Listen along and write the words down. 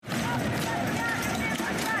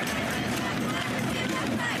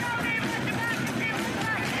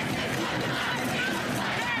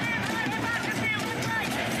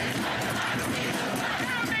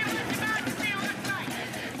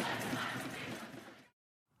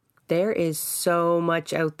There is so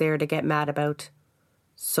much out there to get mad about.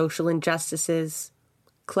 Social injustices,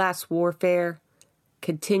 class warfare,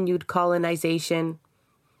 continued colonization,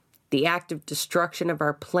 the active destruction of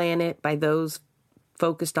our planet by those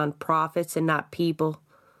focused on profits and not people.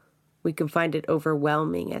 We can find it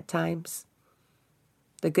overwhelming at times.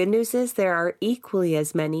 The good news is there are equally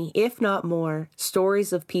as many, if not more,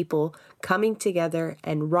 stories of people coming together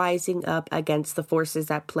and rising up against the forces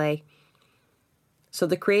at play. So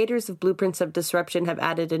the creators of Blueprints of Disruption have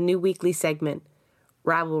added a new weekly segment,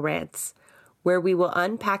 Rabble Rants, where we will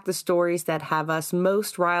unpack the stories that have us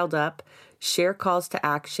most riled up, share calls to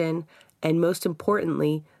action, and most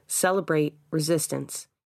importantly, celebrate resistance.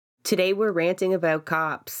 Today we're ranting about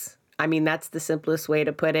cops. I mean, that's the simplest way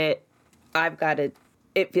to put it.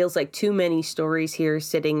 It feels like too many stories here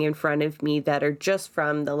sitting in front of me that are just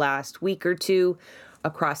from the last week or two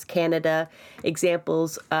across Canada.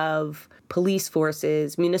 Examples of police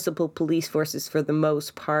forces, municipal police forces for the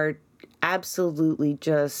most part, absolutely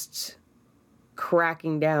just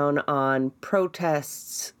cracking down on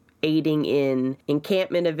protests, aiding in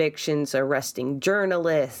encampment evictions, arresting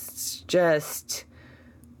journalists, just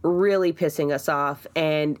really pissing us off.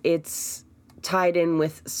 And it's tied in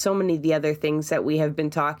with so many of the other things that we have been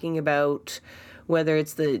talking about, whether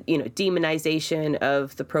it's the, demonization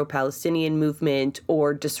of the pro-Palestinian movement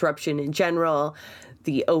or disruption in general,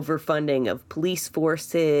 the overfunding of police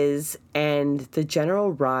forces, and the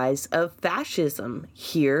general rise of fascism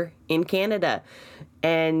here in Canada.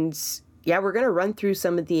 And yeah, we're going to run through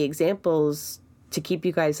some of the examples to keep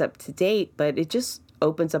you guys up to date, but it just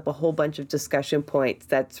opens up a whole bunch of discussion points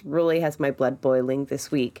that really has my blood boiling this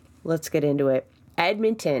week. Let's get into it.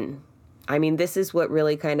 Edmonton. I mean, this is what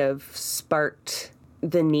really kind of sparked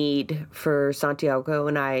the need for Santiago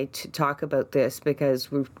and I to talk about this,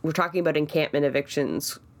 because we're talking about encampment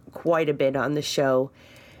evictions quite a bit on the show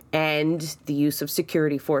and the use of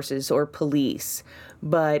security forces or police.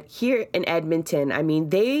 But here in Edmonton, I mean,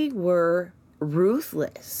 they were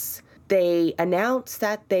ruthless. They announced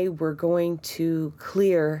that they were going to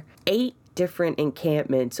clear 8 different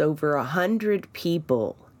encampments, over 100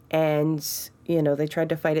 people. And, they tried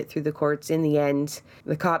to fight it through the courts. In the end,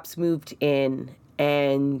 the cops moved in,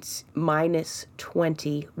 and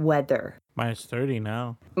 -20 weather. -30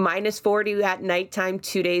 now. -40 at nighttime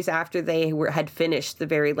 2 days after they had finished the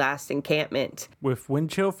very last encampment. With wind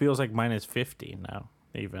chill, feels like -50 now,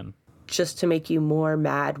 even. Just to make you more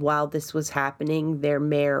mad, while this was happening, their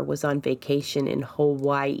mayor was on vacation in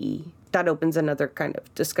Hawaii. That opens another kind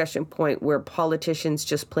of discussion point where politicians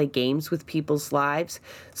just play games with people's lives.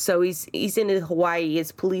 So he's in Hawaii,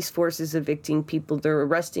 his police force is evicting people. They're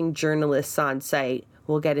arresting journalists on site.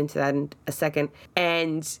 We'll get into that in a second.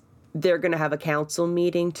 And they're going to have a council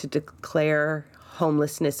meeting to declare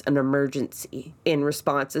homelessness an emergency in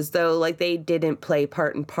response, as though like they didn't play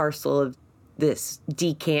part and parcel of this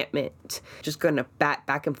decampment, just going to bat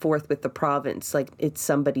back and forth with the province like it's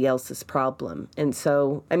somebody else's problem. And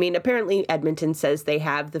so, I mean, apparently Edmonton says they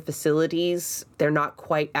have the facilities. They're not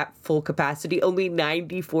quite at full capacity, only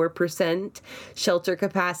 94% shelter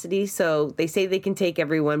capacity. So they say they can take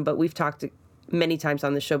everyone, but we've talked many times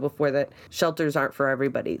on the show before that shelters aren't for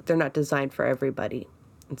everybody. They're not designed for everybody.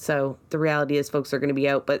 And so the reality is folks are going to be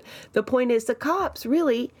out. But the point is the cops,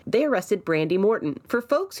 really, they arrested Brandy Morton. For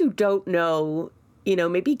folks who don't know,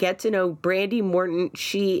 maybe get to know Brandy Morton.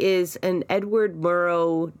 She is an Edward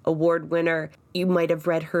Murrow Award winner. You might have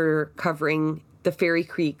read her covering the Fairy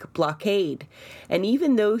Creek blockade. And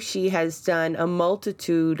even though she has done a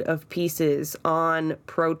multitude of pieces on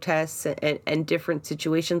protests and different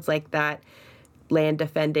situations like that, land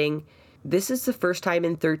defending, this is the first time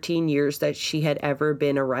in 13 years that she had ever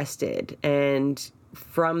been arrested. And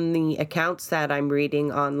from the accounts that I'm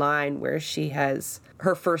reading online where she has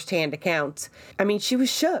her firsthand accounts, I mean, she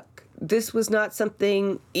was shook. This was not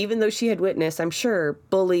something, even though she had witnessed, I'm sure,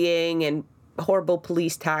 bullying and horrible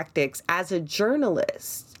police tactics, as a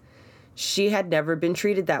journalist, she had never been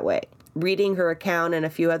treated that way. Reading her account and a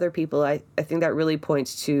few other people, I think that really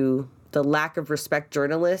points to the lack of respect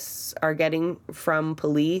journalists are getting from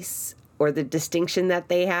police, or the distinction that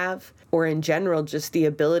they have, or in general, just the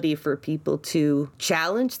ability for people to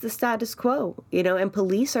challenge the status quo, and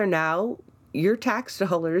police are now, your tax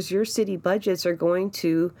dollars, your city budgets are going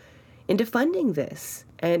into funding this.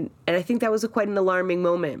 And I think that was quite an alarming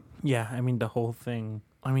moment. Yeah, I mean, the whole thing,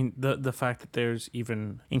 the fact that there's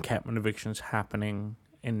even encampment evictions happening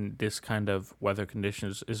in this kind of weather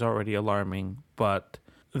conditions is already alarming, but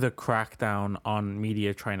the crackdown on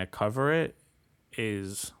media trying to cover it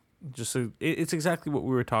is it's exactly what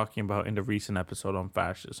we were talking about in the recent episode on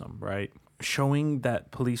fascism, right? Showing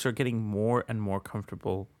that police are getting more and more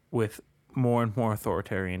comfortable with more and more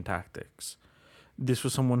authoritarian tactics. This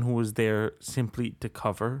was someone who was there simply to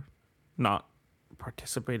cover, not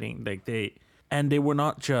participating. They were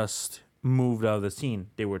not just moved out of the scene.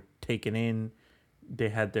 They were taken in. They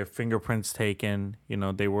had their fingerprints taken.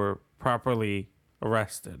 They were properly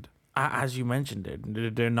arrested. As you mentioned,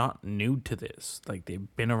 they're not new to this. Like,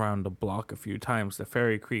 they've been around the block a few times. The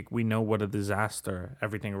Fairy Creek, we know what a disaster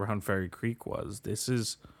everything around Fairy Creek was. This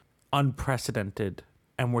is unprecedented,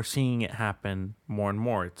 and we're seeing it happen more and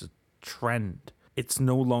more. It's a trend. It's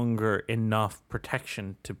no longer enough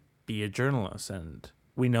protection to be a journalist, and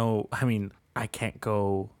we know, I can't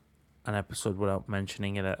go an episode without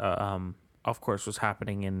mentioning it. Of course, what's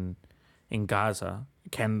happening in Gaza,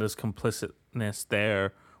 Canada's complicitness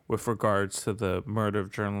there with regards to the murder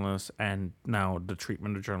of journalists and now the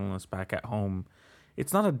treatment of journalists back at home.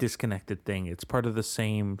 It's not a disconnected thing. It's part of the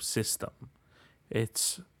same system.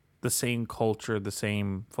 It's the same culture, the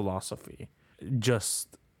same philosophy,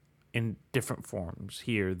 just in different forms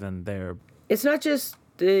here than there. It's not just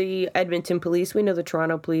the Edmonton police. We know the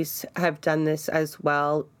Toronto police have done this as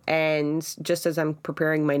well. And just as I'm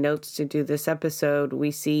preparing my notes to do this episode,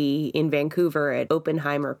 we see in Vancouver at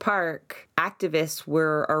Oppenheimer Park, activists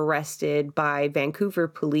were arrested by Vancouver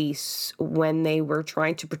police when they were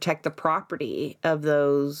trying to protect the property of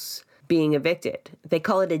those being evicted. They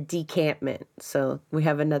call it a decampment. So we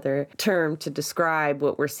have another term to describe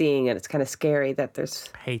what we're seeing, and it's kind of scary that there's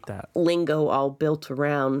hate that lingo all built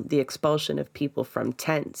around the expulsion of people from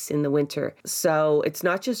tents in the winter. So it's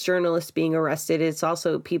not just journalists being arrested, it's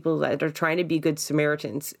also people that are trying to be good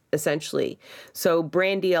Samaritans, essentially. So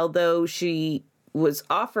Brandy, although she was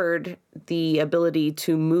offered the ability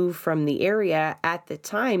to move from the area, at the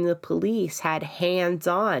time, the police had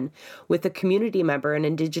hands-on with a community member, an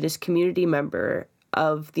Indigenous community member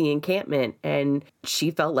of the encampment, and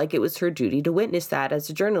she felt like it was her duty to witness that as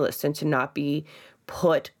a journalist and to not be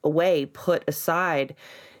put away, put aside.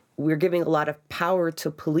 We're giving a lot of power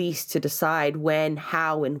to police to decide when,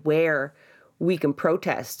 how, and where we can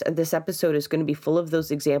protest. And this episode is going to be full of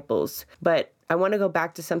those examples. But I want to go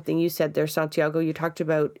back to something you said there, Santiago. You talked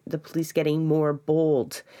about the police getting more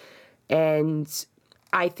bold. And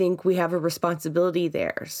I think we have a responsibility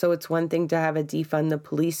there. So it's one thing to have a defund the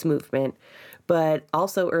police movement. But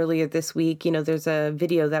also earlier this week, there's a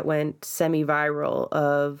video that went semi-viral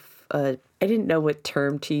of I didn't know what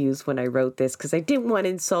term to use when I wrote this because I didn't want to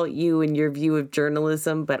insult you and your view of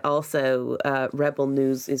journalism, but also Rebel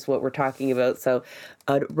News is what we're talking about. So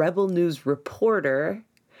a Rebel News reporter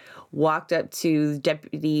walked up to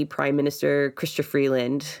Deputy Prime Minister Chrystia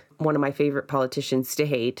Freeland, one of my favorite politicians to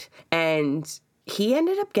hate, and he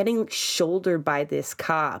ended up getting shouldered by this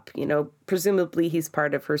cop. Presumably he's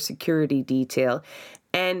part of her security detail.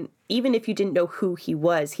 And even if you didn't know who he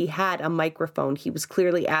was, he had a microphone. He was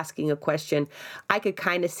clearly asking a question. I could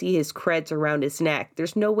kind of see his creds around his neck.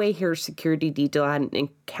 There's no way her security detail hadn't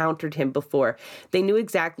encountered him before. They knew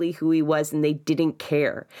exactly who he was, and they didn't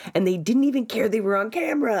care. And they didn't even care they were on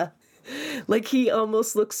camera. Like, he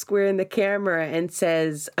almost looks square in the camera and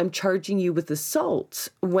says, "I'm charging you with assault,"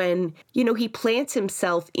 when, he plants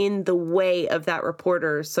himself in the way of that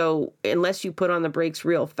reporter. So unless you put on the brakes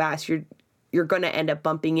real fast, you're going to end up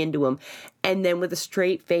bumping into him. And then with a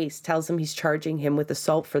straight face tells him he's charging him with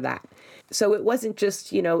assault for that. So it wasn't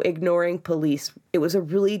just, ignoring police. It was a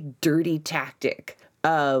really dirty tactic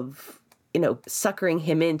of, suckering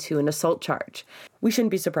him into an assault charge. We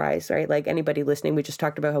shouldn't be surprised, right? Like anybody listening, we just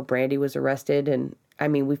talked about how Brandy was arrested. And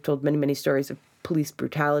we've told many, many stories of police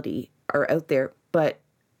brutality are out there. But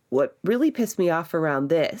what really pissed me off around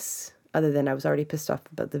this, other than I was already pissed off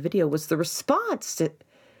about the video, was the response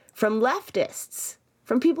from leftists,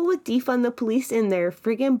 from people with defund the police in their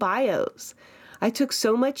friggin' bios. I took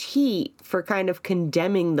so much heat for kind of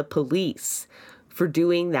condemning the police for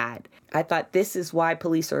doing that. I thought this is why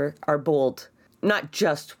police are bold. Not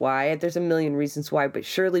just why, there's a million reasons why, but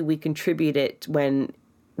surely we contribute it when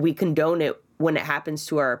we condone it when it happens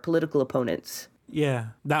to our political opponents. Yeah,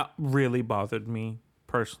 that really bothered me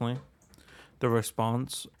personally, the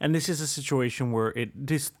response. And this is a situation where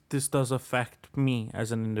this does affect me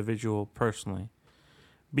as an individual personally,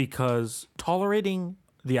 because tolerating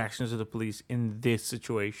the actions of the police in this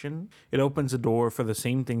situation, it opens a door for the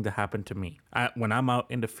same thing to happen to me when I'm out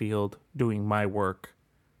in the field doing my work.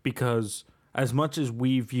 Because as much as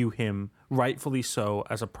we view him, rightfully so,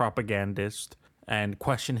 as a propagandist and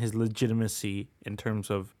question his legitimacy in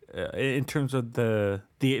terms of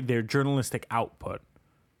their journalistic output,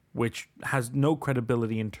 which has no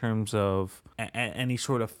credibility in terms of any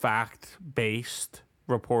sort of fact-based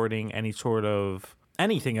reporting, any sort of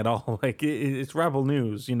anything at all. Like, it's Rebel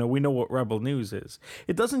News. You know, we know what Rebel News is.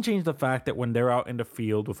 It doesn't change the fact that when they're out in the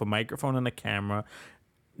field with a microphone and a camera,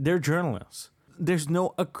 they're journalists. There's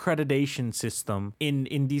no accreditation system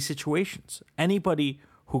in these situations. Anybody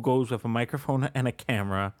who goes with a microphone and a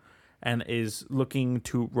camera and is looking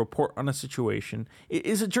to report on a situation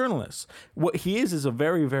is a journalist. What he is a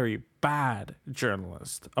very, very bad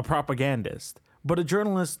journalist, a propagandist, but a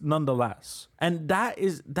journalist nonetheless. And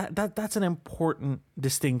that's an important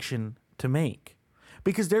distinction to make,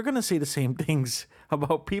 because they're going to say the same things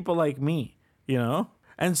about people like me, you know?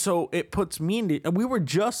 And so it puts me in we were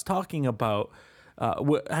just talking about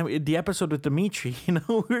the episode with Dimitri, you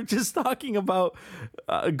know, we were just talking about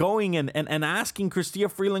going and asking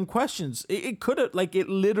Chrystia Freeland questions. It could have, like, it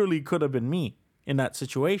literally could have been me in that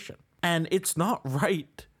situation. And it's not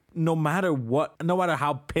right, no matter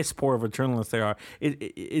how piss poor of a journalist they are,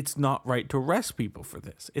 it's not right to arrest people for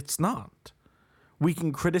this. It's not. We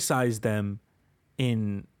can criticize them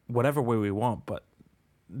in whatever way we want, but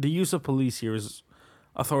the use of police here is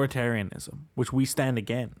authoritarianism, which we stand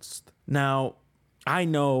against. Now, I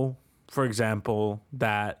know, for example,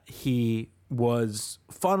 that he was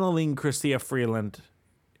funneling Chrystia Freeland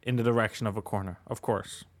in the direction of a corner, of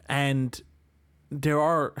course. And there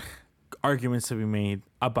are arguments to be made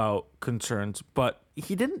about concerns, but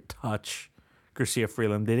he didn't touch Chrystia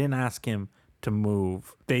Freeland. They didn't ask him to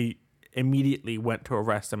move. They immediately went to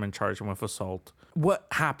arrest him and charge him with assault. What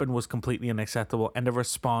happened was completely unacceptable, and the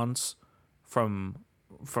response from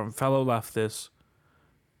fellow leftists,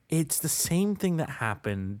 it's the same thing that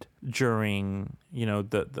happened during, you know,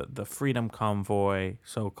 the Freedom Convoy,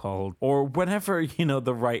 so-called, or whenever, you know,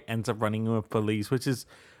 the right ends up running with police, which is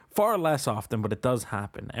far less often, but it does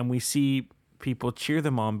happen. And we see people cheer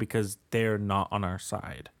them on because they're not on our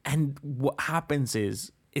side. And what happens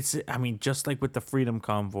is, just like with the Freedom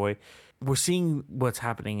Convoy, we're seeing what's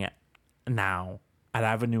happening now at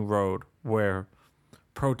Avenue Road, where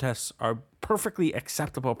protests are perfectly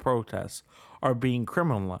acceptable protests are being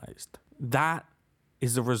criminalized. That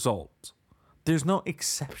is the result. There's no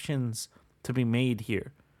exceptions to be made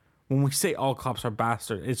here. When we say all cops are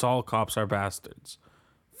bastards, it's all cops are bastards.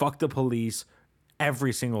 Fuck the police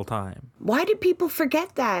every single time. Why do people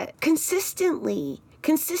forget that? Consistently,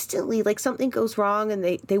 like something goes wrong and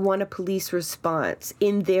they want a police response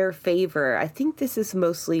in their favor. I think this is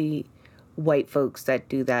mostly white folks that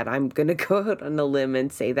do that. I'm going to go out on a limb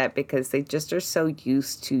and say that because they just are so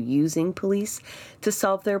used to using police to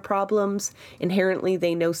solve their problems. Inherently,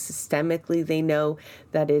 they know systemically, they know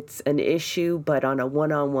that it's an issue, but on a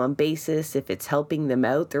one-on-one basis, if it's helping them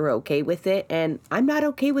out, they're okay with it. And I'm not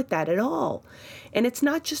okay with that at all. And it's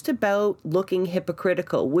not just about looking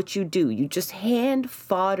hypocritical, which you do. You just hand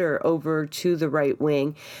fodder over to the right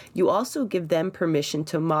wing. You also give them permission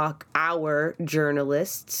to mock our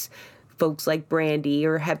journalists, folks like Brandy,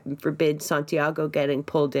 or heaven forbid, Santiago getting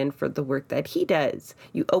pulled in for the work that he does.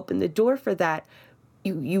 You open the door for that.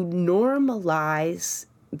 You normalize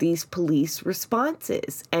these police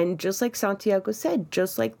responses. And just like Santiago said,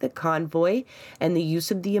 just like the convoy and the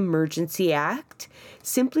use of the Emergency Act,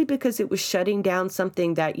 simply because it was shutting down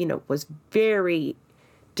something that, you know, was very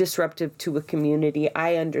disruptive to a community.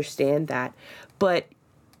 I understand that. But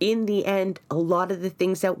in the end, a lot of the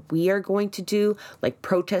things that we are going to do, like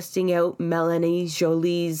protesting out Melanie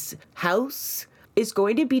Jolie's house, is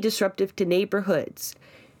going to be disruptive to neighborhoods.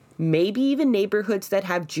 Maybe even neighborhoods that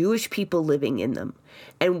have Jewish people living in them.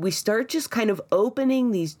 And we start just kind of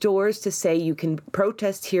opening these doors to say you can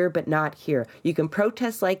protest here, but not here. You can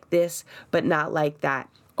protest like this, but not like that.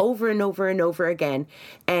 Over and over and over again.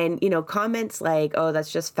 And, you know, comments like, oh,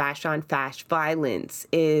 that's just fash on fash violence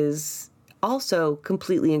is also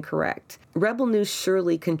completely incorrect. Rebel News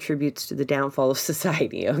surely contributes to the downfall of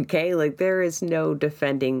society, okay? Like, there is no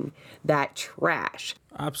defending that trash.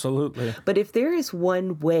 Absolutely. But if there is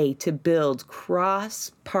one way to build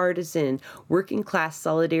cross-partisan working-class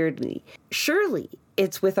solidarity, surely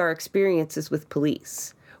it's with our experiences with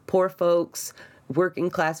police. Poor folks,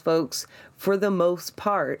 working-class folks, for the most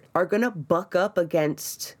part, are going to buck up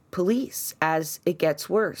against police as it gets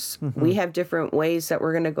worse. Mm-hmm. We have different ways that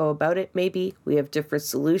we're going to go about it, maybe. We have different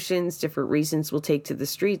solutions, different reasons we'll take to the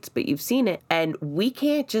streets, but you've seen it. And we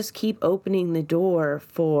can't just keep opening the door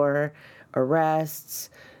for arrests,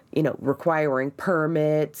 you know, requiring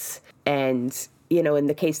permits, and, you know, in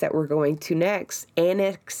the case that we're going to next,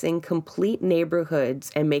 annexing complete neighborhoods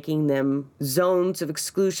and making them zones of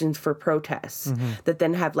exclusion for protests that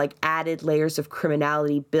then have like added layers of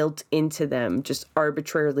criminality built into them, just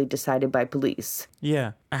arbitrarily decided by police.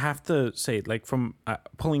 Yeah, I have to say, like, from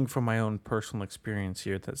pulling from my own personal experience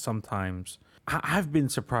here, that sometimes I've been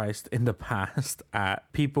surprised in the past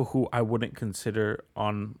at people who I wouldn't consider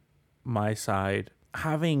on my side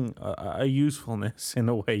having a usefulness in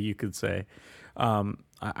a way, you could say.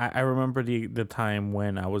 I remember the time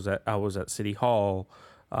when I was at City Hall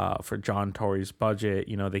for John Tory's budget.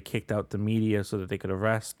 You know, they kicked out the media so that they could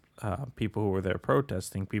arrest people who were there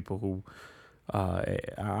protesting. People who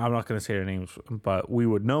I'm not going to say their names, but we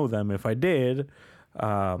would know them if I did.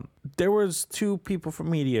 There was two people from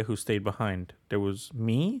media who stayed behind. There was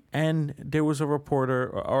me, and there was a reporter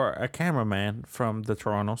or a cameraman from the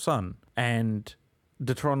Toronto Sun. And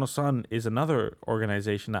the Toronto Sun is another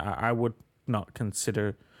organization that I would not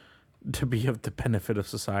consider to be of the benefit of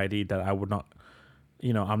society, that I would not,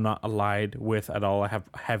 I'm not allied with at all. I have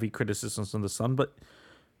heavy criticisms on the Sun, but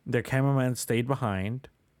their cameraman stayed behind,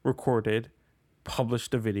 recorded,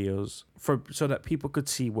 published the videos so that people could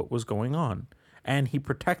see what was going on. And he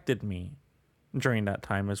protected me during that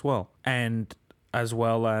time as well. And as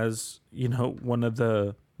well as,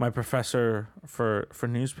 my professor for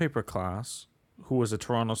newspaper class, who was a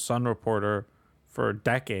Toronto Sun reporter for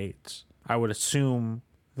decades, I would assume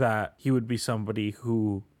that he would be somebody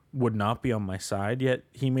who would not be on my side, yet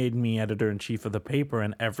he made me editor-in-chief of the paper,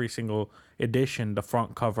 and every single edition, the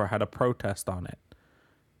front cover had a protest on it.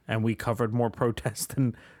 And we covered more protests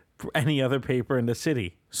than any other paper in the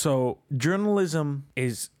city. So journalism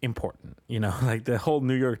is important, like the whole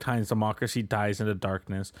New York Times democracy dies in the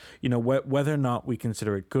darkness. Whether or not we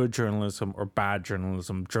consider it good journalism or bad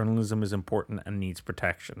journalism, journalism is important and needs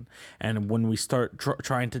protection. And when we start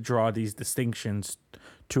trying to draw these distinctions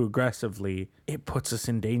too aggressively, it puts us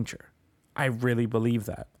in danger. I really believe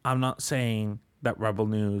that. I'm not saying that Rebel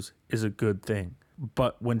News is a good thing,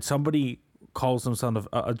 but when somebody calls themselves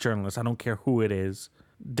a journalist, I don't care who it is,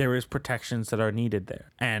 there is protections that are needed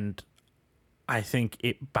there. And I think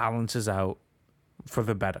it balances out for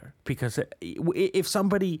the better. Because if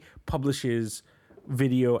somebody publishes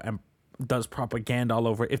video and does propaganda all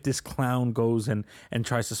over, if this clown goes and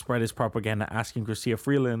tries to spread his propaganda asking Chrystia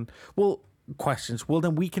Freeland, questions,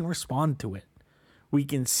 then we can respond to it. We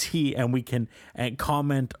can see and we can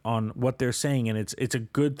comment on what they're saying, and it's a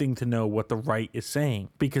good thing to know what the right is saying.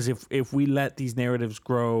 Because if we let these narratives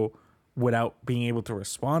grow without being able to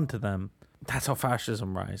respond to them, that's how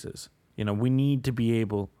fascism rises. We need to be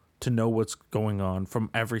able to know what's going on from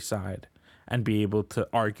every side and be able to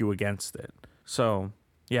argue against it. So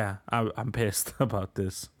yeah, I'm pissed about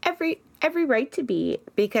this. Every right to be,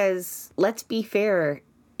 because let's be fair.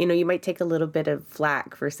 You might take a little bit of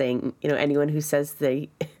flack for saying, anyone who says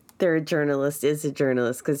they're a journalist is a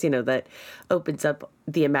journalist, because, that opens up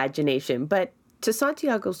the imagination. But to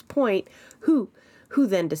Santiago's point, who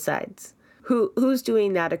then decides? Who's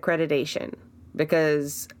doing that accreditation?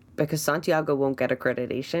 Because Santiago won't get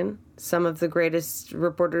accreditation. Some of the greatest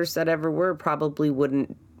reporters that ever were probably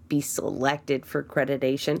wouldn't be selected for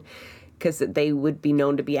accreditation, because they would be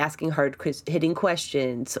known to be asking hard-hitting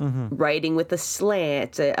questions, writing with a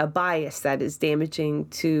slant, a bias that is damaging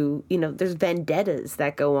to, there's vendettas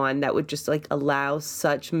that go on that would just allow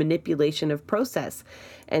such manipulation of process.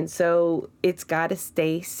 And so it's got to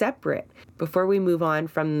stay separate. Before we move on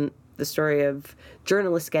from the story of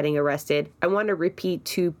journalists getting arrested, I want to repeat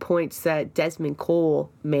 2 points that Desmond Cole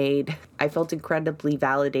made. I felt incredibly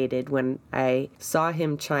validated when I saw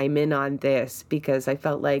him chime in on this, because I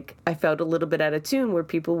felt a little bit out of tune, where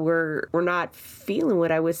people were not feeling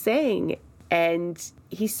what I was saying. And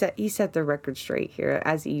he set the record straight here,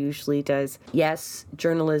 as he usually does. Yes,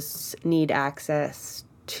 journalists need access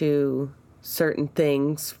to certain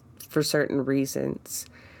things for certain reasons,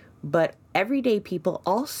 but everyday people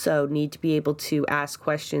also need to be able to ask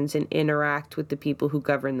questions and interact with the people who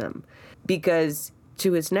govern them. Because,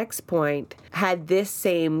 to his next point, had this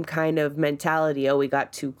same kind of mentality, we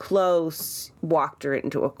got too close, walked her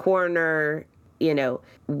into a corner.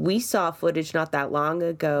 We saw footage not that long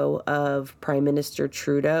ago of Prime Minister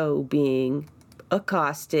Trudeau being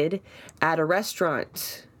accosted at a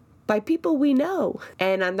restaurant by people we know.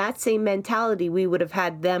 And on that same mentality, we would have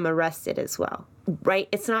had them arrested as well. Right?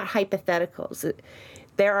 It's not hypotheticals.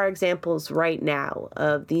 There are examples right now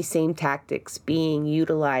of these same tactics being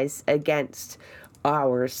utilized against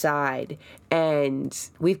our side, and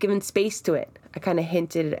we've given space to it. I kind of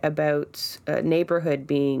hinted about a neighborhood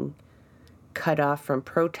being cut off from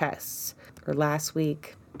protests. Or last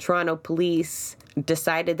week, Toronto police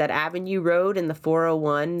decided that Avenue Road and the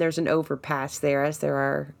 401, there's an overpass there, as there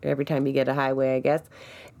are every time you get a highway, I guess.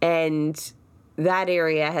 And that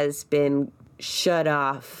area has been shut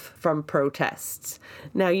off from protests.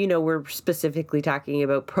 Now, we're specifically talking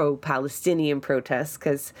about pro-Palestinian protests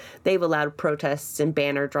because they've allowed protests and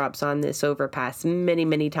banner drops on this overpass many,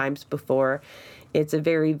 many times before. It's a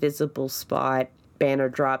very visible spot. Banner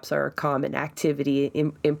drops are a common activity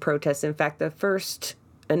in protests. In fact, the first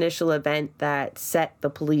initial event that set the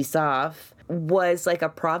police off was like a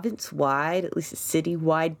province-wide, at least a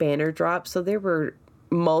city-wide banner drop. So there were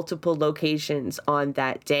multiple locations on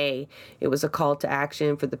that day. It was a call to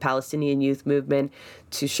action for the Palestinian youth movement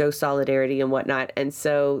to show solidarity and whatnot. And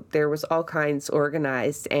so there was all kinds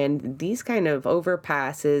organized, and these kind of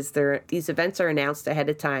overpasses, these events are announced ahead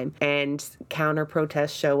of time, and counter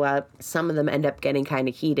protests show up. Some of them end up getting kind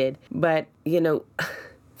of heated. But,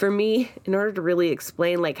 for me, in order to really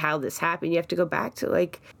explain how this happened, you have to go back to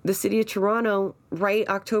the city of Toronto, right?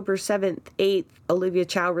 October 7th, 8th, Olivia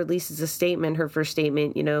Chow releases a statement. Her first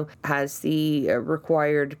statement, has the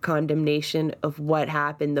required condemnation of what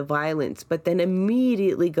happened, the violence, but then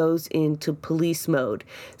immediately goes into police mode,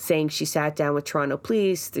 saying she sat down with Toronto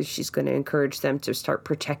police, that she's going to encourage them to start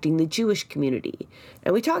protecting the Jewish community.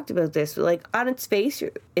 And we talked about this, but on its face,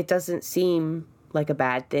 it doesn't seem like a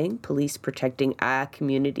bad thing, police protecting a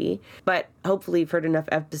community. But hopefully you've heard enough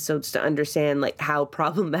episodes to understand how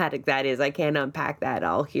problematic that is. I can't unpack that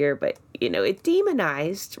all here, but it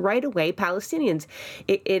demonized right away Palestinians.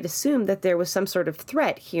 It assumed that there was some sort of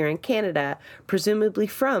threat here in Canada, presumably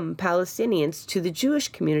from Palestinians to the Jewish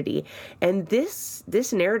community. And this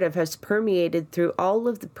narrative has permeated through all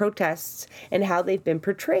of the protests and how they've been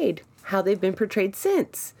portrayed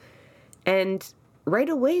since. And right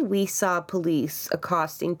away, we saw police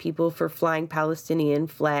accosting people for flying Palestinian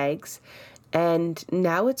flags, and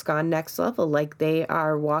now it's gone next level. They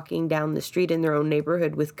are walking down the street in their own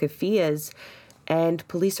neighborhood with keffiyehs, and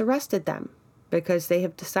police arrested them because they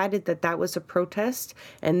have decided that that was a protest,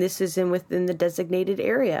 and this is within the designated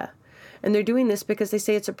area. And they're doing this because they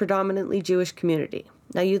say it's a predominantly Jewish community.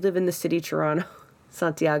 Now, you live in the city of Toronto,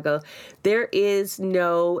 Santiago. There is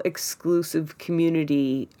no exclusive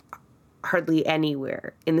community hardly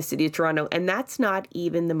anywhere in the city of Toronto. And that's not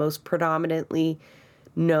even the most predominantly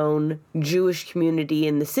known Jewish community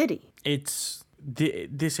in the city. It's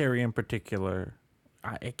this area in particular,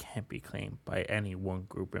 it can't be claimed by any one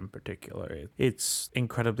group in particular. It's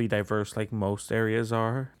incredibly diverse like most areas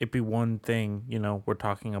are. It'd be one thing, we're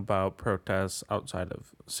talking about protests outside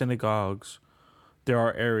of synagogues. There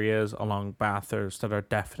are areas along Bathurst that are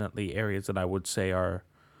definitely areas that I would say are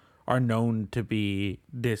known to be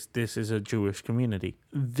this is a Jewish community.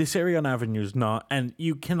 This area on Avenue is not, and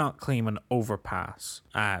you cannot claim an overpass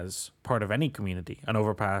as part of any community. An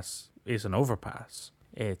overpass is an overpass.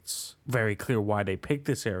 It's very clear why they picked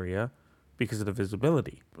this area, because of the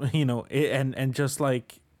visibility. And just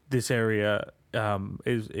like this area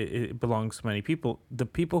it belongs to many people. The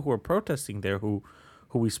people who are protesting there, who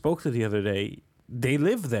we spoke to the other day, they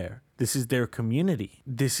live there. This is their community.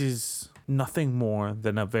 This is nothing more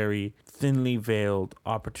than a very thinly veiled,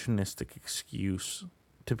 opportunistic excuse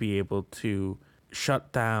to be able to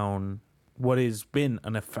shut down what has been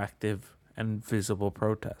an effective and visible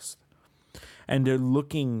protest. And they're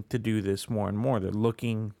looking to do this more and more. They're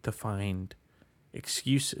looking to find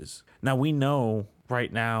excuses. Now, we know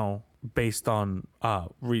right now, based on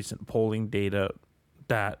recent polling data,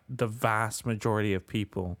 that the vast majority of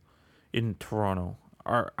people in Toronto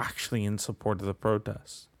are actually in support of the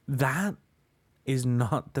protests. That is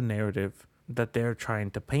not the narrative that they're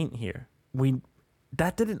trying to paint here.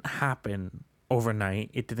 That didn't happen overnight.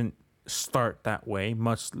 It didn't start that way.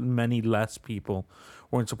 Many less people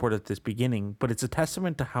were in support at this beginning, but it's a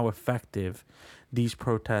testament to how effective these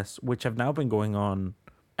protests, which have now been going on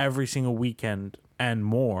every single weekend and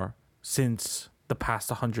more since the past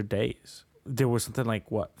 100 days. There was something like,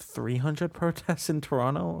 300 protests in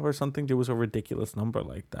Toronto or something? There was a ridiculous number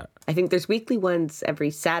like that. I think there's weekly ones every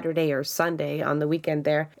Saturday or Sunday on the weekend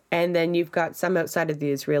there. And then you've got some outside of the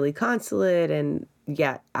Israeli consulate. And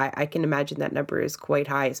yeah, I can imagine that number is quite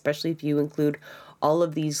high, especially if you include all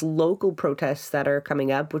of these local protests that are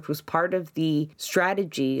coming up, which was part of the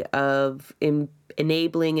strategy of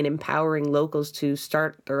enabling and empowering locals to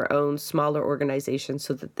start their own smaller organizations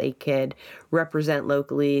so that they could represent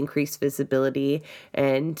locally, increase visibility.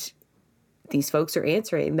 And these folks are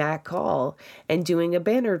answering that call and doing a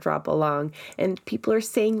banner drop along. And people are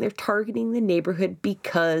saying they're targeting the neighborhood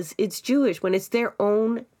because it's Jewish, when it's their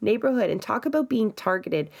own neighborhood. And talk about being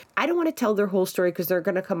targeted. I don't want to tell their whole story because they're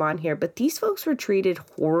going to come on here, but these folks were treated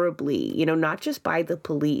horribly, not just by the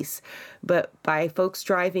police, but by folks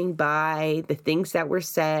driving by, the things that were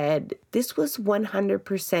said. This was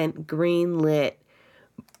 100% green lit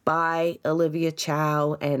by Olivia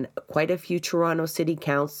Chow and quite a few Toronto city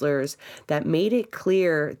councillors that made it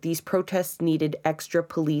clear these protests needed extra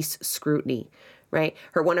police scrutiny, right?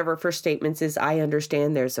 One of her first statements is, I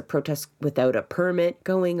understand there's a protest without a permit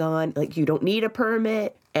going on. Like, you don't need a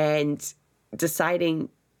permit. And deciding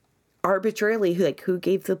arbitrarily, who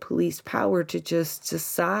gave the police power to just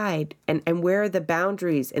decide, and where are the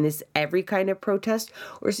boundaries? And is every kind of protest,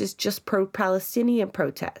 or is this just pro-Palestinian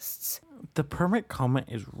protests? The permit comment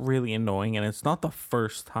is really annoying, and it's not the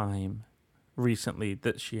first time recently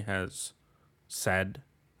that she has said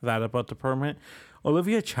that about the permit.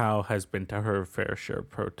 Olivia Chow has been to her fair share of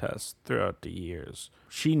protests throughout the years.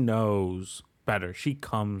 She knows better. She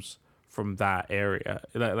comes from that area,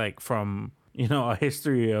 like from, a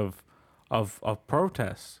history of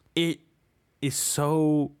protests. It is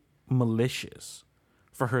so malicious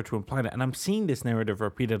for her to imply that. And I'm seeing this narrative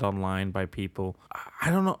repeated online by people. I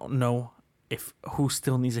don't know if who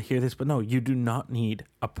still needs to hear this, but no, you do not need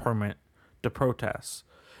a permit to protest.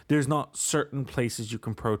 There's not certain places you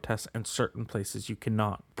can protest and certain places you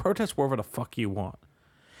cannot. Protest wherever the fuck you want.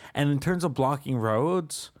 And in terms of blocking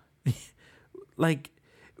roads, like,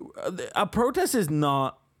 a protest is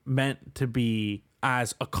not meant to be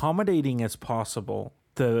as accommodating as possible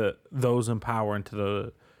to those in power and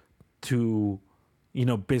to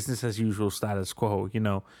business as usual status quo.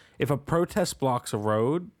 If a protest blocks a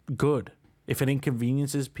road, good. If it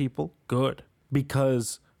inconveniences people, good.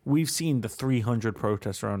 Because we've seen the 300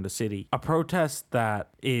 protests around the city. A protest that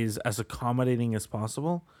is as accommodating as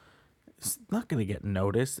possible, it's not going to get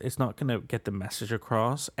noticed. It's not going to get the message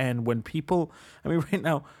across. And when people, right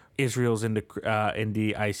now, Israel's in the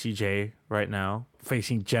ICJ right now,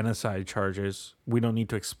 facing genocide charges. We don't need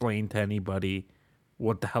to explain to anybody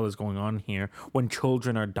what the hell is going on here. When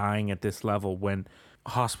children are dying at this level, when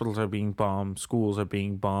hospitals are being bombed, schools are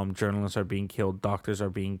being bombed, journalists are being killed, doctors are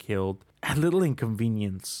being killed, a little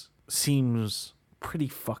inconvenience seems pretty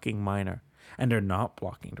fucking minor. And they're not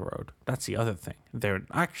blocking the road. That's the other thing. They're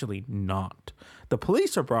actually not. The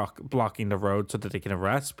police are blocking the road so that they can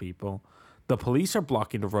arrest people. The police are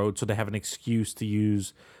blocking the road so they have an excuse to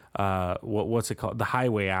use what's it called? The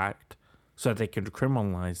Highway Act, so that they can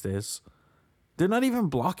criminalize this. They're not even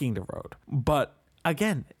blocking the road. But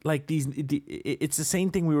again, like it's the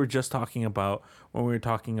same thing we were just talking about when we were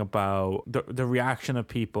talking about the reaction of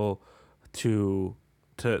people to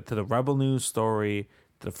the Rebel news story,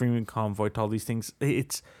 to the Freeman Convoy, to all these things.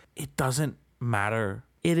 It doesn't matter.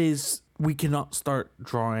 We cannot start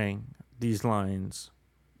drawing these lines.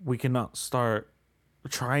 We cannot start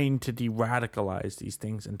trying to de-radicalize these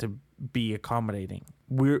things and to be accommodating.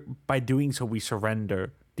 By doing so, we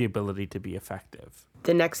surrender the ability to be effective.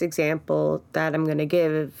 The next example that I'm going to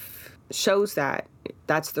give shows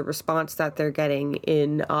that's the response that they're getting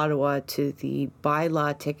in Ottawa to the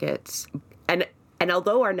bylaw tickets. And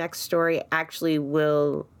although our next story actually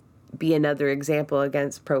will be another example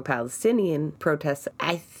against pro-Palestinian protests,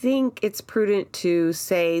 I think it's prudent to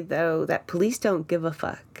say, though, that police don't give a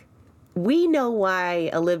fuck. We know why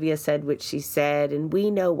Olivia said what she said, and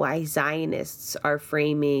we know why Zionists are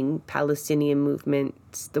framing Palestinian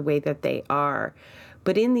movements the way that they are.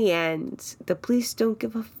 But in the end, the police don't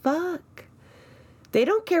give a fuck. They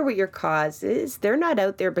don't care what your cause is. They're not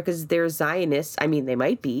out there because they're Zionists. They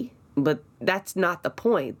might be, but that's not the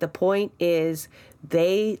point. The point is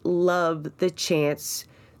they love the chance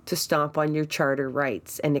to stomp on your charter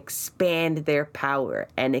rights and expand their power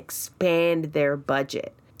and expand their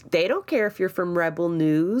budget. They don't care if you're from Rebel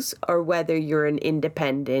News or whether you're an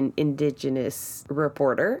independent Indigenous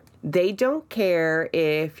reporter. They don't care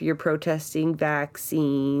if you're protesting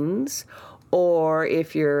vaccines or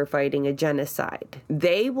if you're fighting a genocide.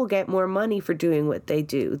 They will get more money for doing what they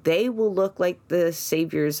do. They will look like the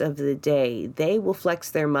saviors of the day. They will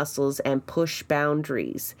flex their muscles and push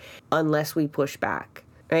boundaries unless we push back,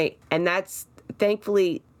 right? And that's,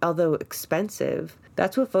 thankfully, although expensive,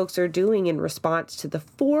 that's what folks are doing in response to the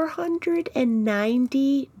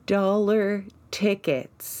 $490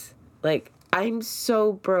 tickets. Like, I'm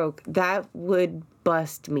so broke. That would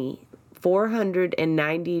bust me.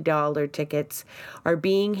 $490 tickets are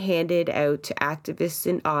being handed out to activists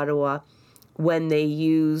in Ottawa when they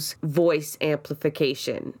use noise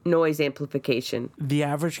amplification. The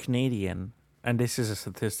average Canadian, and this is a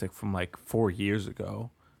statistic from like 4 years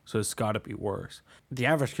ago, so it's got to be worse. The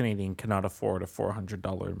average Canadian cannot afford a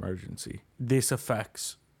 $400 emergency. This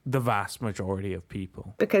affects the vast majority of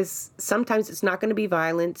people. Because sometimes it's not going to be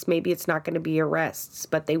violence, maybe it's not going to be arrests,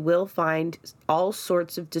 but they will find all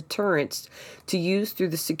sorts of deterrents to use through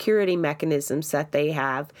the security mechanisms that they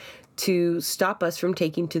have to stop us from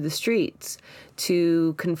taking to the streets,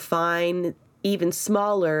 to confine even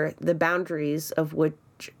smaller the boundaries of which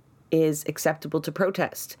is acceptable to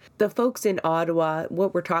protest. The folks in Ottawa,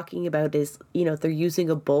 what we're talking about is, they're using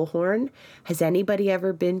a bullhorn. Has anybody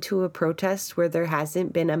ever been to a protest where there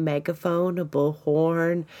hasn't been a megaphone, a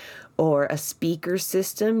bullhorn, or a speaker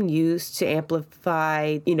system used to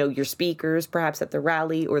amplify, your speakers, perhaps at the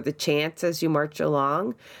rally, or the chants as you march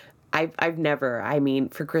along? I've never. I mean,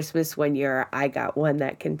 for Christmas one year, I got one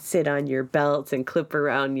that can sit on your belt and clip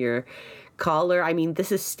around your collar. I mean,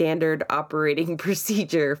 this is standard operating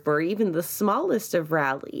procedure for even the smallest of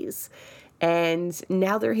rallies. And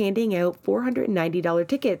now they're handing out $490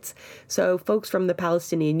 tickets. So folks from the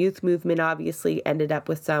Palestinian Youth Movement obviously ended up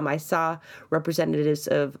with some. I saw representatives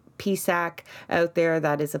of PSAC out there,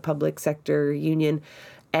 that is a public sector union,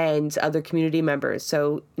 and other community members.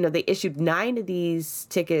 So, they issued 9 of these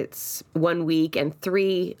tickets one week and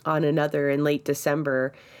 3 on another in late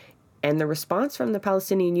December. And the response from the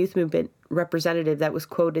Palestinian Youth Movement representative that was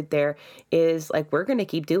quoted there is like, we're going to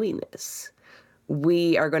keep doing this.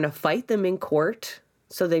 We are going to fight them in court.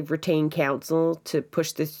 So they've retained counsel to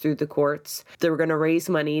push this through the courts. They're going to raise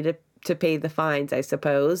money to pay the fines, I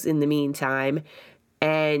suppose, in the meantime.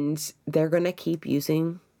 And they're going to keep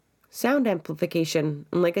using sound amplification.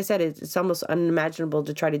 And like I said, it's almost unimaginable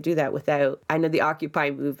to try to do that without. I know the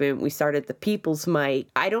Occupy movement, we started the People's Mic.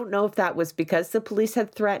 I don't know if that was because the police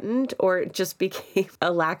had threatened or it just became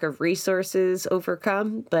a lack of resources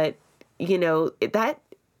overcome. But, that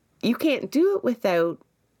you can't do it without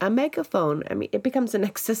a megaphone. I mean, it becomes an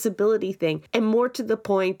accessibility thing. And more to the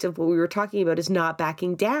point of what we were talking about is not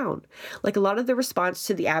backing down. Like a lot of the response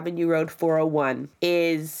to the Avenue Road 401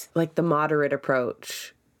 is like the moderate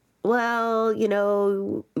approach. Well,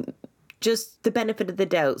 just the benefit of the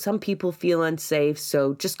doubt. Some people feel unsafe,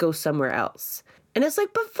 so just go somewhere else. And it's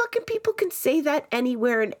like, but fucking people can say that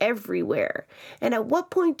anywhere and everywhere. And at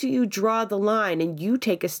what point do you draw the line and you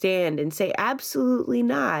take a stand and say, absolutely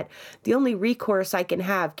not. The only recourse I can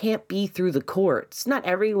have can't be through the courts. Not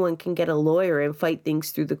everyone can get a lawyer and fight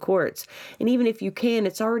things through the courts. And even if you can,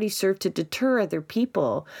 it's already served to deter other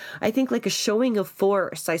people. I think like a showing of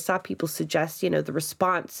force, I saw people suggest, the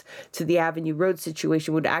response to the Avenue Road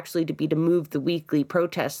situation would actually be to move the weekly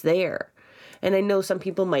protests there. And I know some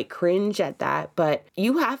people might cringe at that, but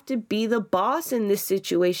you have to be the boss in this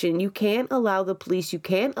situation. You can't allow the police, you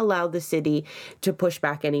can't allow the city to push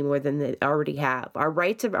back any more than they already have. Our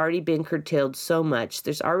rights have already been curtailed so much.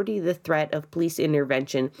 There's already the threat of police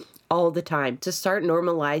intervention all the time. To start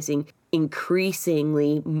normalizing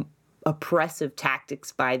increasingly oppressive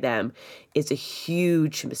tactics by them is a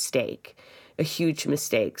huge mistake. A huge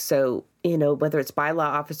mistake. So, whether it's bylaw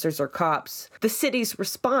officers or cops, the city's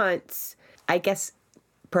response, I guess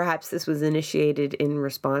perhaps this was initiated in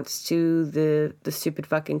response to the stupid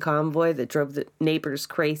fucking convoy that drove the neighbors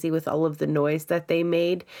crazy with all of the noise that they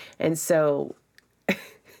made. And so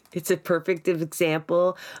it's a perfect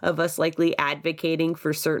example of us likely advocating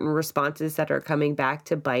for certain responses that are coming back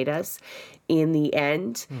to bite us in the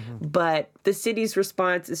end. Mm-hmm. But the city's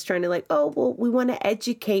response is trying to we want to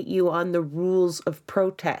educate you on the rules of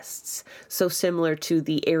protests. So similar to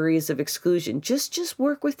the areas of exclusion. Just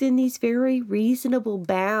work within these very reasonable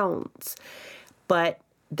bounds. But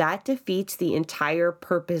that defeats the entire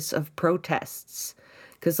purpose of protests.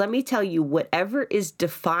 Because let me tell you, whatever is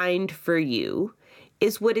defined for you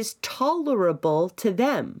is what is tolerable to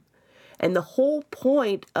them. And the whole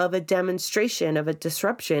point of a demonstration, of a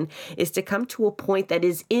disruption, is to come to a point that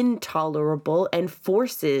is intolerable and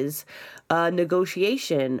forces a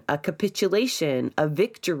negotiation, a capitulation, a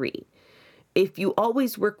victory. If you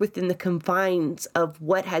always work within the confines of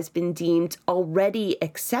what has been deemed already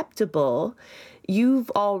acceptable, you've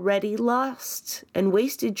already lost and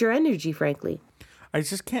wasted your energy, frankly. I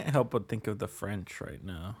just can't help but think of the French right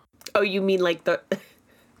now. Oh, you mean like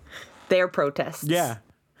their protests? Yeah.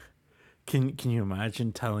 Can you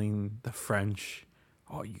imagine telling the French,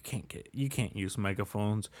 oh, you can't use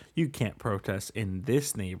megaphones, you can't protest in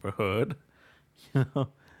this neighborhood,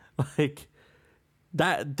 like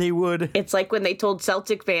that they would. It's like when they told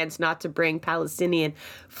Celtic fans not to bring Palestinian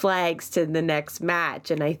flags to the next match,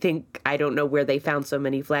 and I don't know where they found so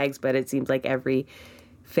many flags, but it seems like every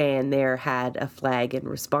fan there had a flag in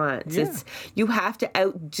response. Yeah. You have to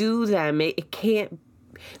outdo them. It can't.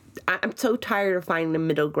 I'm so tired of finding a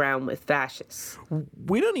middle ground with fascists.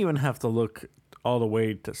 We don't even have to look all the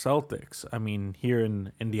way to Celtics. I mean, here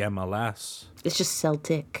in the MLS. It's just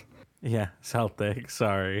Celtic. Yeah, Celtic,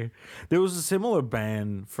 sorry. There was a similar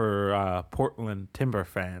ban for Portland Timber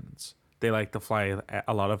fans. They like to fly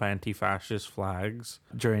a lot of anti-fascist flags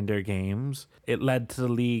during their games. It led to the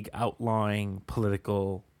league outlawing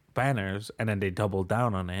political banners, and then they doubled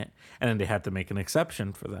down on it, and then they had to make an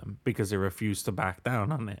exception for them because they refused to back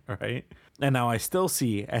down on it, right? And now I still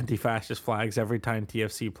see anti-fascist flags every time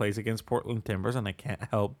TFC plays against Portland Timbers, and I can't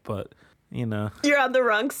help but, You're on the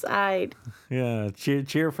wrong side. yeah,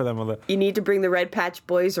 cheer for them a little. You need to bring the Red Patch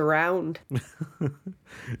Boys around.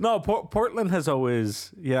 No, Portland has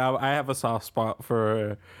always, I have a soft spot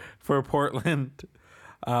for Portland.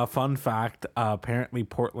 Fun fact, apparently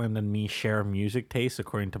Portland and me share music taste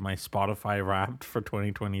according to my Spotify Wrapped for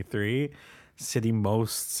 2023. City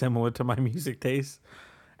most similar to my music taste.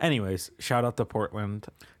 Anyways, shout out to Portland.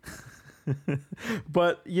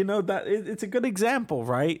 But, that it's a good example,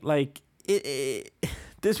 right? Like,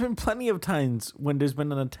 there's been plenty of times when there's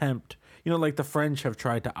been an attempt, like the French have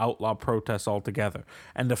tried to outlaw protests altogether.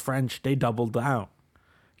 And the French, they doubled down.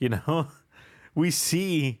 We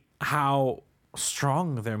see how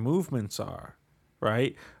strong their movements are,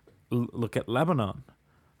 right? Look at Lebanon.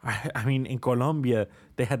 I mean, in Colombia,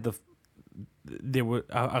 they were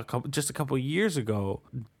just a couple of years ago,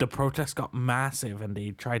 the protests got massive and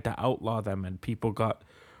they tried to outlaw them and people got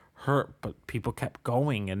hurt, but people kept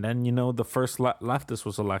going. And then, the first leftist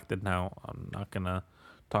was elected. Now, I'm not going to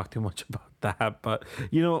talk too much about that, but,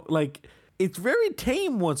 it's very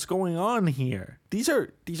tame what's going on here. These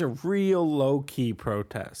are real low-key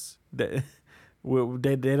protests. We're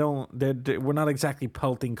not exactly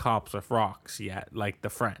pelting cops with rocks yet, like the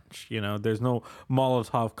French. There's no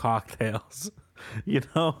Molotov cocktails.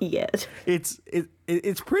 Yet.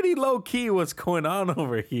 It's pretty low key what's going on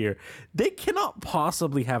over here. They cannot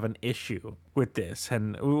possibly have an issue with this,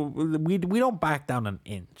 and we don't back down an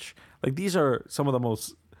inch. Like, these are some of the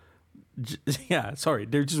most. Yeah, sorry,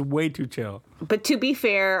 they're just way too chill. But to be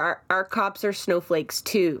fair, our cops are snowflakes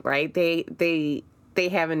too, right? They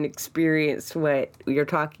haven't experienced what you're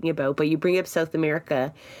talking about, but you bring up South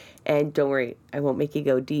America, and don't worry, I won't make you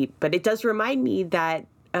go deep. But it does remind me that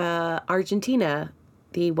Argentina,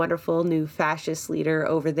 the wonderful new fascist leader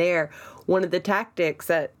over there, one of the tactics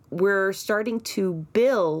that we're starting to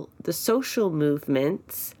bill the social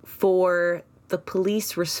movements for the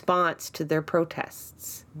police response to their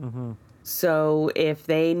protests. Mm-hmm. So if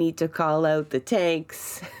they need to call out the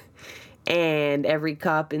tanks and every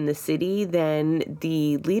cop in the city, then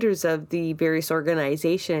the leaders of the various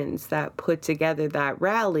organizations that put together that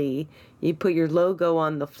rally, you put your logo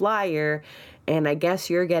on the flyer, and I guess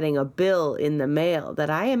you're getting a bill in the mail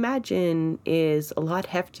that I imagine is a lot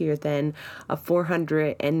heftier than a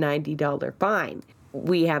 $490 fine.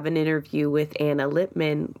 We have an interview with Anna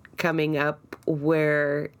Lippman coming up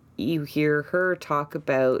where you hear her talk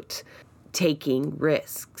about taking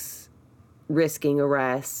risks, risking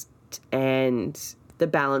arrest, and the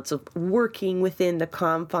balance of working within the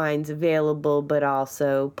confines available, but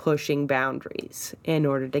also pushing boundaries in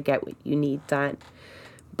order to get what you need done.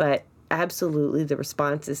 But absolutely, the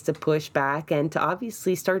response is to push back and to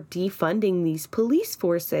obviously start defunding these police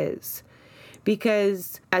forces.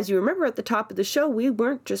 Because, as you remember at the top of the show, we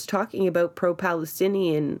weren't just talking about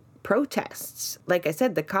pro-Palestinian protests. Like I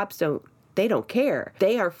said, the cops don't care.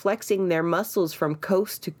 They are flexing their muscles from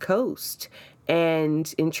coast to coast.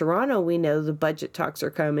 And in Toronto, we know the budget talks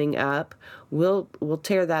are coming up. We'll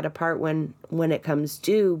tear that apart when it comes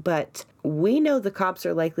due. But we know the cops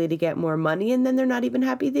are likely to get more money, and then they're not even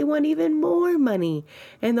happy. They want even more money.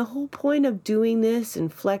 And the whole point of doing this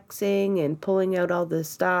and flexing and pulling out all the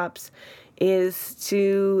stops is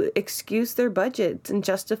to excuse their budgets and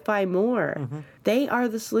justify more. Mm-hmm. They are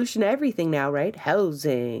the solution to everything now, right?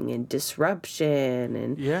 Housing and disruption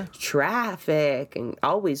and traffic and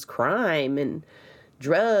always crime and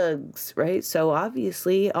drugs, right? So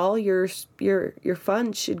obviously all your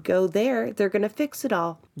funds should go there. They're going to fix it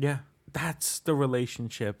all. Yeah, that's the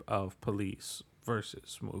relationship of police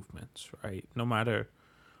versus movements, right? No matter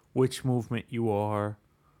which movement you are,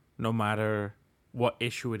 no matter what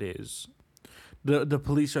issue it is, the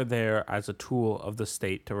police are there as a tool of the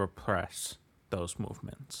state to repress those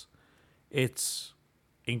movements. That's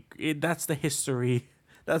the history.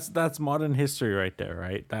 That's modern history right there,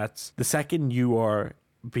 right? That's the second you are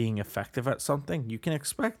being effective at something, you can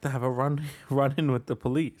expect to have a run in with the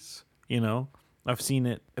police. I've seen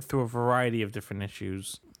it through a variety of different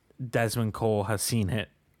issues. Desmond Cole has seen it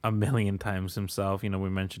a million times himself. We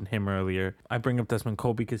mentioned him earlier. I bring up Desmond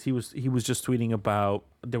Cole because he was just tweeting about,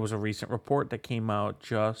 there was a recent report that came out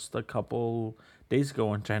just a couple days ago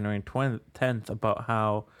on January 10th about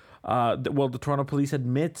how the Toronto police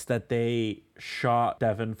admits that they shot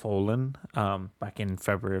Devin Folan back in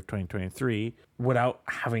February of 2023 without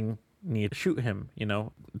having need to shoot him.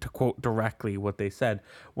 to quote directly what they said,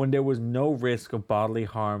 when there was no risk of bodily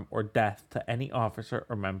harm or death to any officer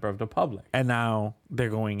or member of the public. And now they're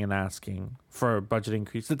going and asking for a budget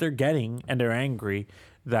increase that they're getting, and they're angry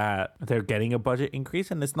that they're getting a budget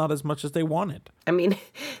increase and it's not as much as they wanted. I mean,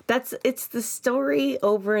 it's the story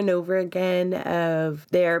over and over again of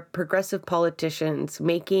their progressive politicians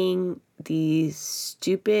making these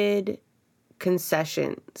stupid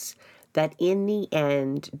concessions that in the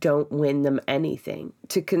end don't win them anything.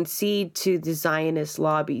 To concede to the Zionist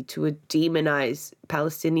lobby, to a demonized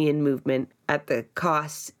Palestinian movement at the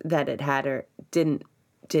cost that it had or didn't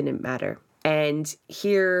matter. And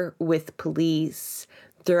here with police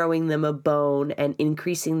throwing them a bone and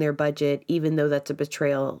increasing their budget, even though that's a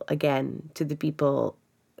betrayal, again, to the people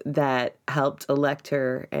that helped elect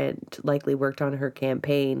her and likely worked on her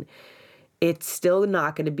campaign, it's still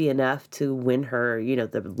not going to be enough to win her,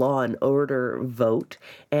 the law and order vote.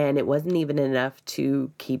 And it wasn't even enough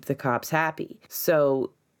to keep the cops happy.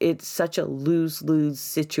 So it's such a lose-lose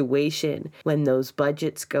situation when those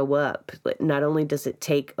budgets go up. Not only does it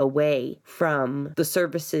take away from the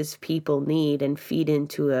services people need and feed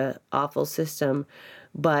into an awful system,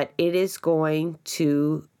 but it is going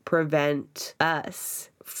to prevent us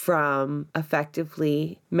from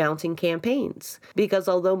effectively mounting campaigns. Because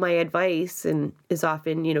although my advice is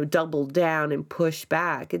often, doubled down and pushed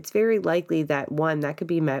back, it's very likely that, one, that could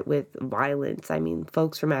be met with violence. I mean,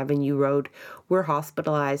 folks from Avenue Road were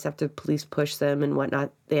hospitalized after the police pushed them and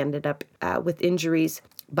whatnot. They ended up with injuries.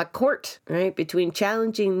 But court, right, between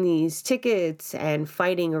challenging these tickets and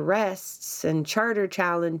fighting arrests and charter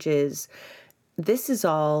challenges, this is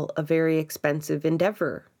all a very expensive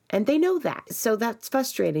endeavor. And they know that. So that's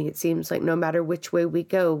frustrating. It seems like no matter which way we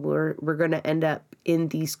go, we're going to end up in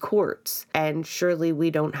these courts. And surely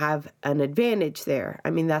we don't have an advantage there. I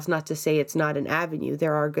mean, that's not to say it's not an avenue.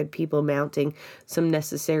 There are good people mounting some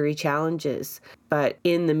necessary challenges. But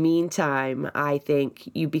in the meantime, I think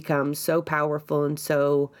you become so powerful and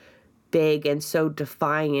so big and so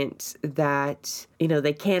defiant that,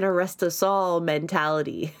 they can't arrest us all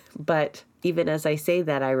mentality. But even as I say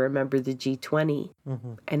that, I remember the G20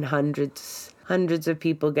 and hundreds of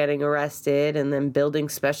people getting arrested and then building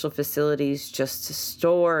special facilities just to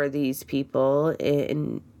store these people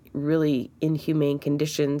in really inhumane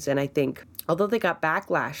conditions. And I think, although they got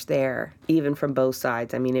backlash there, even from both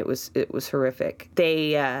sides, I mean, it was horrific.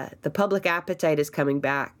 The public appetite is coming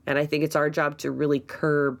back, and I think it's our job to really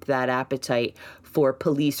curb that appetite for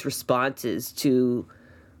police responses to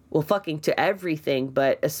everything,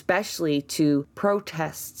 but especially to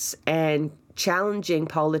protests and challenging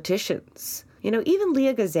politicians. Even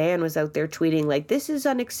Leah Gazan was out there tweeting, like, this is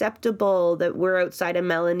unacceptable that we're outside of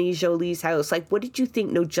Melanie Jolie's house. Like, what did you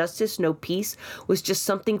think? No justice, no peace was just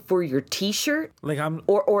something for your t-shirt?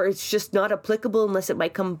 Or it's just not applicable unless it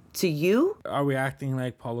might come to you? Are we acting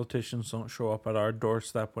like politicians don't show up at our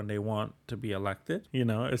doorstep when they want to be elected?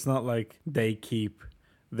 It's not like they keep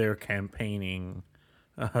their campaigning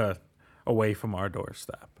away from our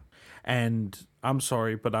doorstep. And I'm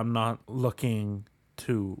sorry, but I'm not looking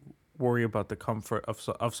to worry about the comfort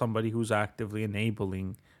of somebody who's actively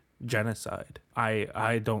enabling genocide.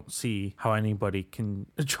 I don't see how anybody can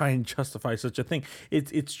try and justify such a thing.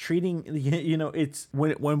 It's treating, it's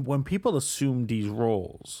when people assume these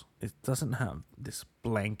roles, it doesn't have this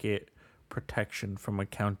blanket protection from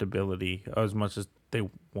accountability as much as they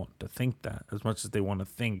want to think that, as much as they want to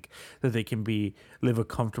think that they can live a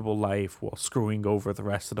comfortable life while screwing over the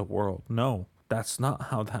rest of the world. No, that's not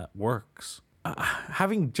how that works.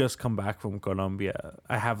 Having just come back from Colombia,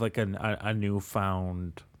 I have like a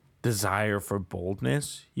newfound desire for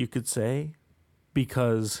boldness, you could say,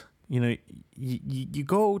 because you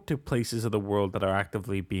go to places of the world that are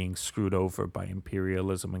actively being screwed over by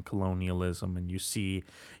imperialism and colonialism, and you see,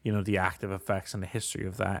 the active effects and the history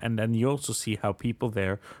of that. And then you also see how people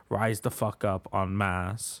there rise the fuck up en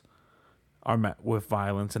masse, are met with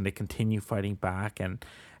violence, and they continue fighting back.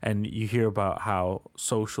 And you hear about how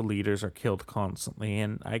social leaders are killed constantly.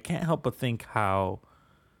 And I can't help but think how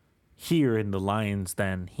here in the Lion's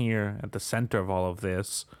Den, here at the center of all of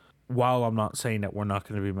this, while I'm not saying that we're not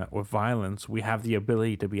going to be met with violence, we have the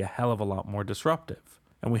ability to be a hell of a lot more disruptive.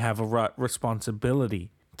 And we have a responsibility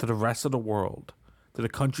to the rest of the world, to the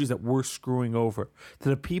countries that we're screwing over, to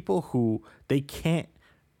the people who they can't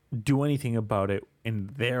do anything about it in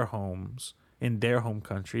their homes, in their home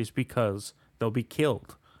countries, because they'll be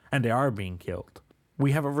killed. And they are being killed.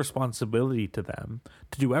 We have a responsibility to them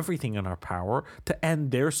to do everything in our power to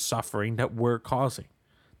end their suffering that we're causing,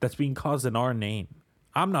 that's being caused in our name.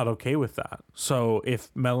 I'm not okay with that. So if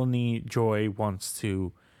Melanie Joy wants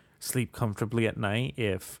to sleep comfortably at night,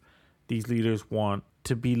 if these leaders want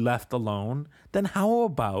to be left alone, then how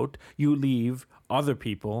about you leave other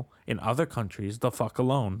people in other countries the fuck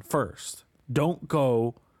alone first? Don't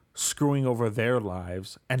go screwing over their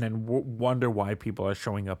lives and then wonder why people are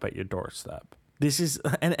showing up at your doorstep. This is,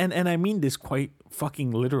 and I mean this quite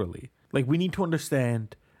fucking literally. Like, we need to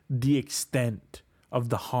understand the extent of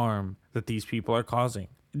the harm that these people are causing.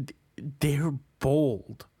 They're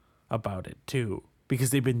bold about it too, because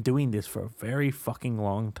they've been doing this for a very fucking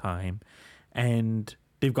long time, and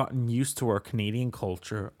they've gotten used to our Canadian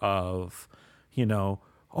culture of, you know,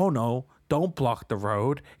 oh no, don't block the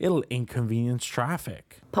road, it'll inconvenience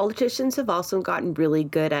traffic. Politicians have also gotten really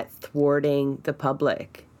good at thwarting the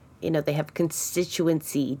public. You know, they have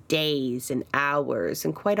constituency days and hours,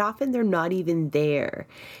 and quite often they're not even there.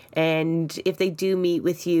 And if they do meet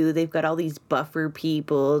with you, they've got all these buffer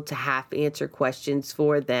people to half answer questions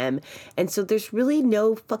for them. And so there's really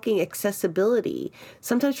no fucking accessibility,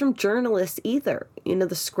 sometimes from journalists either. You know,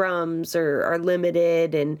 the scrums are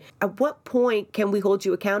limited. And at what point can we hold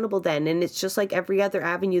you accountable then? And it's just like every other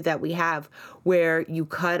avenue that we have, where you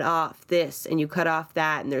cut off this and you cut off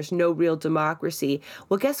that, and there's no real democracy.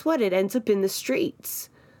 Well, guess what? It ends up in the streets.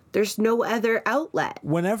 There's no other outlet.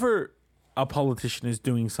 Whenever a politician is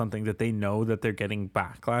doing something that they know that they're getting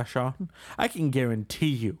backlash on, I can guarantee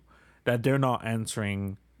you that they're not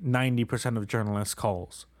answering 90% of journalists'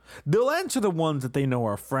 calls. They'll answer the ones that they know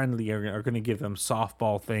are friendly, are going to give them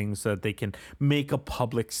softball things so that they can make a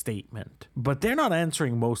public statement. But they're not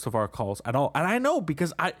answering most of our calls at all. And I know,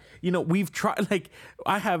 because we've tried, like,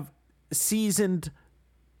 I have seasoned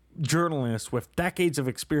journalists with decades of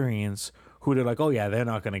experience who they're like, oh yeah, they're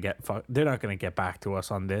not gonna get back to us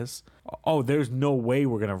on this. Oh, there's no way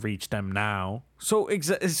we're gonna reach them now. So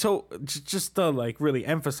just to like really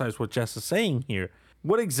emphasize what Jess is saying here,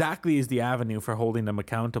 what exactly is the avenue for holding them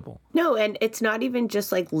accountable? No, and it's not even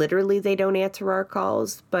just like literally they don't answer our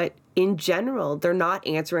calls, but in general, they're not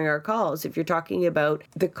answering our calls. If you're talking about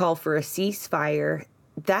the call for a ceasefire,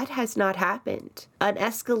 that has not happened. An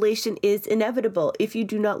escalation is inevitable. If you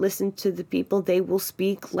do not listen to the people, they will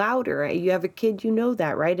speak louder. You have a kid, you know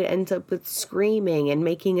that, right? It ends up with screaming and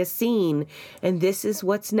making a scene. And this is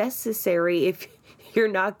what's necessary if you're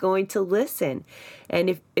not going to listen.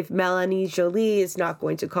 And if Melanie Joly is not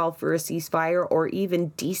going to call for a ceasefire or even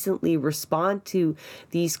decently respond to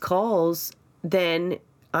these calls, then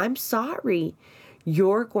I'm sorry.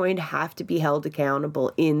 You're going to have to be held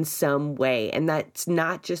accountable in some way. And that's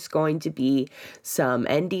not just going to be some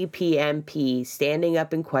NDP MP standing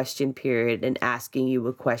up in question period and asking you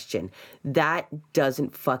a question. That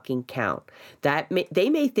doesn't fucking count. They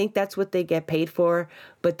may think that's what they get paid for,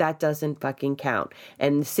 but that doesn't fucking count.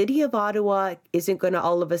 And the city of Ottawa isn't going to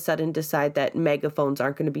all of a sudden decide that megaphones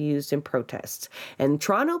aren't going to be used in protests. And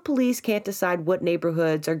Toronto police can't decide what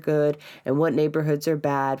neighborhoods are good and what neighborhoods are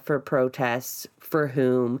bad for protests, for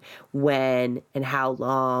whom, when, and how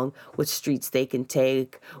long, what streets they can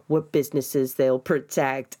take, what businesses they'll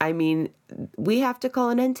protect. I mean, we have to call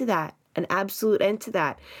an end to that. An absolute end to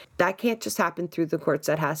that. That can't just happen through the courts.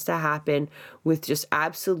 That has to happen with just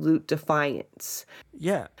absolute defiance.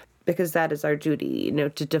 Yeah. Because that is our duty,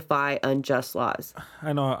 to defy unjust laws.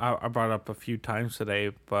 I know I brought it up a few times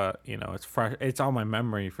today, but, it's fresh. It's on my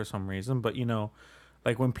memory for some reason. But,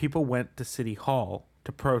 like when people went to City Hall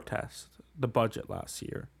to protest the budget last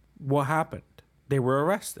year, what happened? They were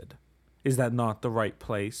arrested. Is that not the right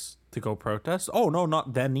place to go protest? Oh, no,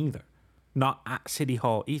 not then either. Not at City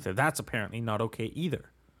Hall either. That's apparently not okay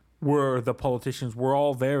either. Where the politicians were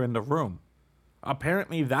all there in the room.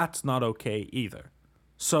 Apparently that's not okay either.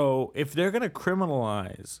 So if they're going to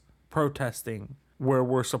criminalize protesting where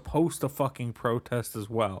we're supposed to fucking protest as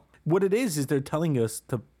well, what it is they're telling us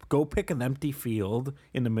to go pick an empty field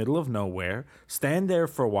in the middle of nowhere, stand there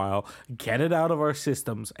for a while, get it out of our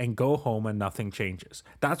systems, and go home and nothing changes.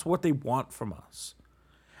 That's what they want from us.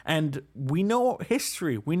 And we know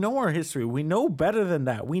history. We know our history. We know better than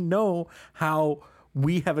that. We know how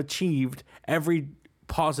we have achieved every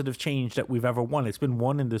positive change that we've ever won. It's been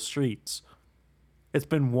won in the streets. It's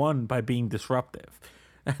been won by being disruptive.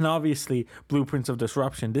 And obviously, blueprints of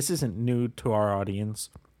disruption, this isn't new to our audience.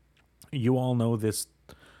 You all know this.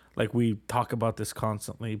 Like, we talk about this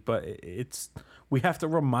constantly, but we have to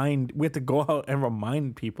go out and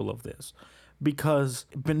remind people of this, because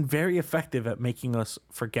it's been very effective at making us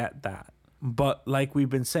forget that. But like we've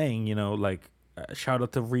been saying, shout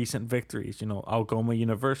out to recent victories, Algoma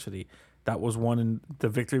University, that was won in the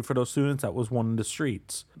victory for those students, that was won in the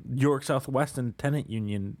streets. York Southwestern Tenant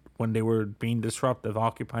Union, when they were being disruptive,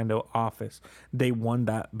 occupying the office, they won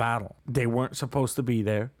that battle. They weren't supposed to be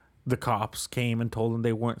there. The cops came and told them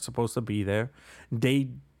they weren't supposed to be there. They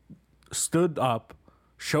stood up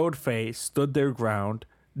showed face, stood their ground.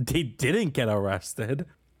 They didn't get arrested,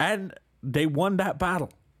 and they won that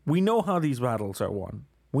battle. We know how these battles are won.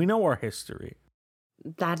 We know our history.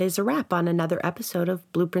 That is a wrap on another episode of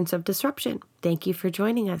Blueprints of Disruption. Thank you for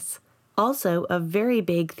joining us. Also, a very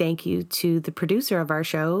big thank you to the producer of our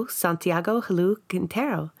show, Santiago Halu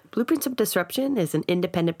Quintero. Blueprints of Disruption is an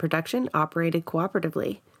independent production operated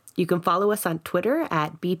cooperatively. You can follow us on Twitter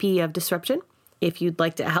at BP of Disruption. If you'd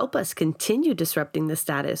like to help us continue disrupting the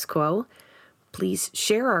status quo, please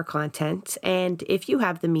share our content, and if you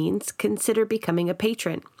have the means, consider becoming a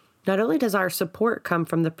patron. Not only does our support come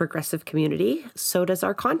from the progressive community, so does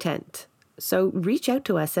our content. So reach out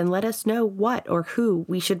to us and let us know what or who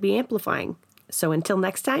we should be amplifying. So until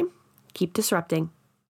next time, keep disrupting.